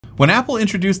When Apple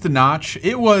introduced the notch,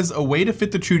 it was a way to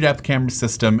fit the TrueDepth camera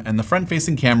system and the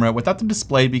front-facing camera without the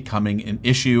display becoming an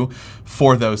issue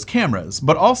for those cameras,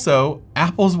 but also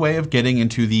Apple's way of getting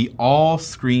into the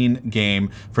all-screen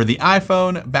game for the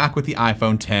iPhone back with the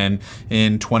iPhone X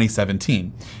in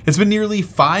 2017. It's been nearly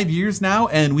 5 years now,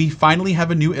 and we finally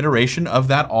have a new iteration of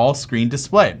that all-screen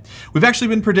display. We've actually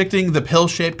been predicting the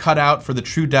pill-shaped cutout for the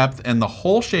TrueDepth and the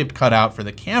hole-shaped cutout for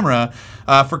the camera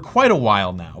for quite a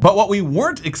while now. But what we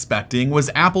weren't expecting was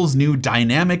Apple's new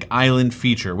dynamic island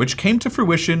feature, which came to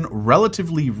fruition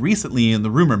relatively recently in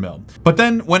the rumor mill. But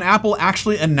then when Apple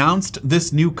actually announced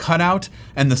this new cutout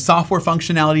and the software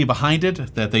functionality behind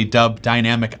it that they dubbed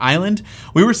Dynamic Island,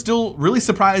 we were still really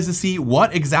surprised to see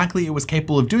what exactly it was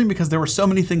capable of doing, because there were so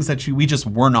many things that we just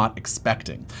were not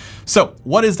expecting. So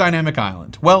what is Dynamic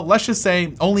Island? Well, let's just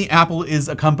say only Apple is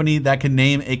a company that can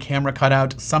name a camera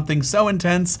cutout something so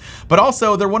intense, but also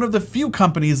they're one of the few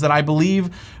companies that I believe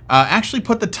actually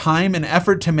put the time and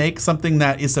effort to make something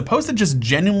that is supposed to just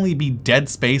genuinely be dead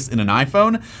space in an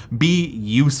iPhone be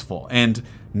useful and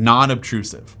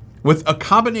non-obtrusive. With a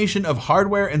combination of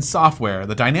hardware and software,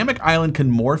 the Dynamic Island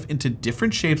can morph into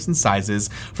different shapes and sizes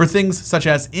for things such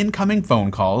as incoming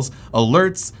phone calls,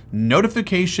 alerts,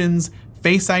 notifications,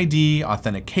 Face ID,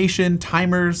 authentication,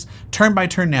 timers,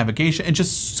 turn-by-turn navigation, and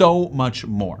just so much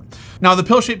more. Now, the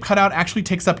pill-shaped cutout actually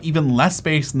takes up even less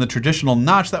space than the traditional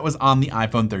notch that was on the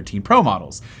iPhone 13 Pro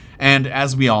models. And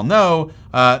as we all know,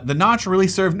 the notch really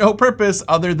served no purpose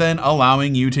other than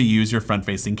allowing you to use your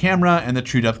front-facing camera and the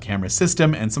TrueDepth camera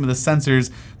system and some of the sensors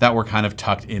that were kind of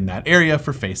tucked in that area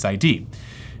for Face ID.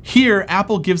 Here,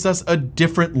 Apple gives us a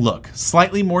different look,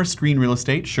 slightly more screen real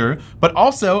estate, sure, but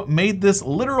also made this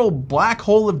literal black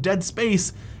hole of dead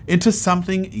space into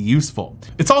something useful.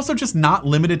 It's also just not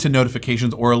limited to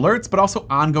notifications or alerts, but also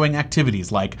ongoing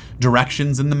activities like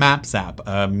directions in the Maps app,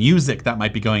 music that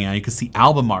might be going on. You can see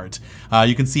album art.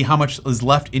 You can see how much is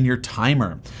left in your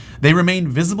timer. They remain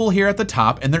visible here at the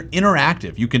top, and they're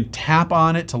interactive. You can tap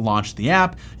on it to launch the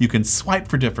app, you can swipe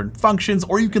for different functions,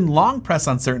 or you can long press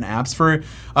on certain apps for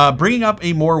bringing up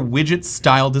a more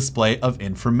widget-style display of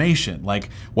information, like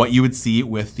what you would see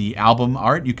with the album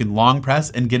art. You can long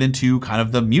press and get into kind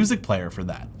of the music player for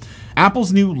that.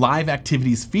 Apple's new Live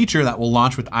Activities feature that will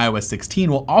launch with iOS 16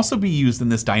 will also be used in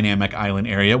this Dynamic Island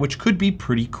area, which could be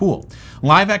pretty cool.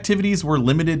 Live Activities were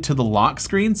limited to the lock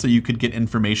screen, so you could get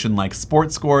information like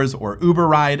sports scores or Uber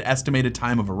ride, estimated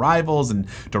time of arrivals, and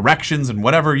directions, and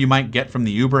whatever you might get from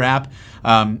the Uber app.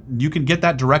 You can get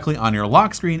that directly on your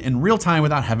lock screen in real time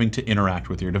without having to interact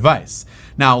with your device.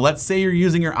 Now, let's say you're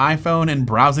using your iPhone and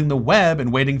browsing the web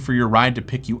and waiting for your ride to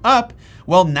pick you up.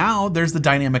 Well, now there's the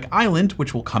Dynamic Island,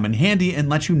 which will come in handy and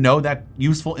let you know that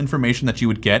useful information that you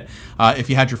would get if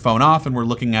you had your phone off and were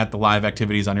looking at the live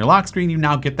activities on your lock screen. You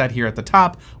now get that here at the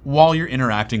top while you're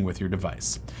interacting with your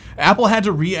device. Apple had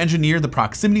to re-engineer the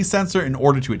proximity sensor in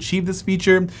order to achieve this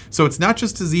feature, so it's not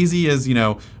just as easy as, you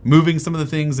know, moving some of the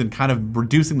things and kind of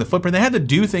reducing the footprint. They had to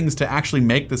do things to actually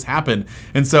make this happen,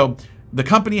 and so the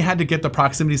company had to get the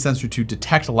proximity sensor to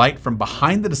detect light from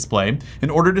behind the display in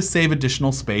order to save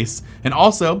additional space and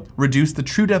also reduce the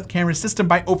TrueDepth camera system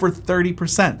by over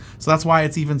 30%. So that's why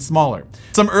it's even smaller.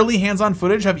 Some early hands-on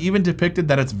footage have even depicted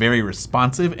that it's very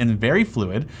responsive and very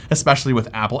fluid, especially with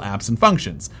Apple apps and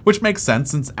functions, which makes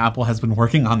sense since Apple has been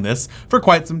working on this for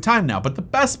quite some time now. But the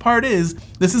best part is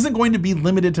this isn't going to be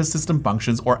limited to system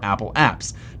functions or Apple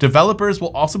apps. Developers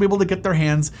will also be able to get their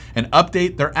hands and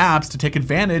update their apps to take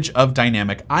advantage of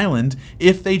Dynamic Island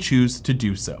if they choose to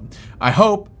do so. I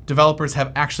hope developers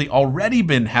have actually already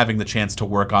been having the chance to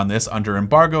work on this under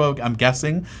embargo, I'm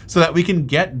guessing, so that we can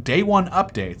get day one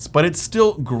updates, but it's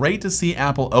still great to see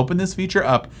Apple open this feature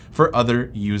up for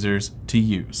other users to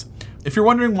use. If you're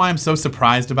wondering why I'm so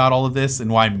surprised about all of this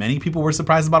and why many people were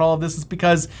surprised about all of this, is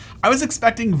because I was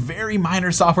expecting very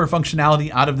minor software functionality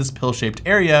out of this pill-shaped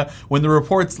area when the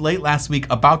reports late last week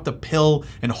about the pill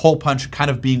and hole punch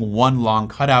kind of being one long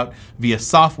cutout via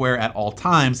software at all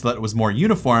times so that it was more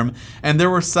uniform. And there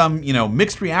were some,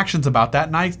 mixed reactions about that,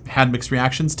 and I had mixed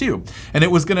reactions too. And it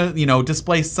was gonna,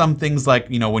 display some things like,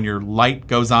 when your light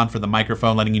goes on for the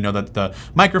microphone, letting you know that the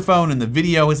microphone and the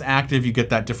video is active, you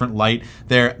get that different light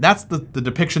there. That's the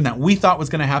depiction that we thought was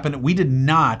going to happen. We did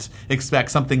not expect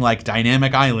something like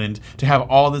Dynamic Island to have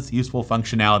all this useful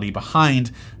functionality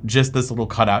behind just this little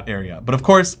cutout area. But of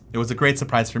course, it was a great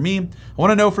surprise for me. I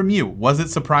want to know from you, was it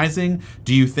surprising?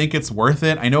 Do you think it's worth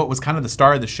it? I know it was kind of the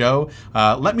star of the show.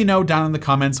 Let me know down in the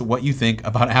comments what you think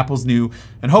about Apple's new,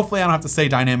 and hopefully I don't have to say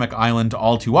Dynamic Island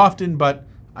all too often, but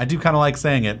I do kind of like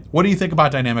saying it. What do you think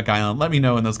about Dynamic Island? Let me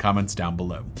know in those comments down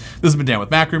below. This has been Dan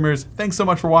with Mac Rumors. Thanks so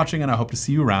much for watching, and I hope to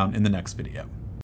see you around in the next video.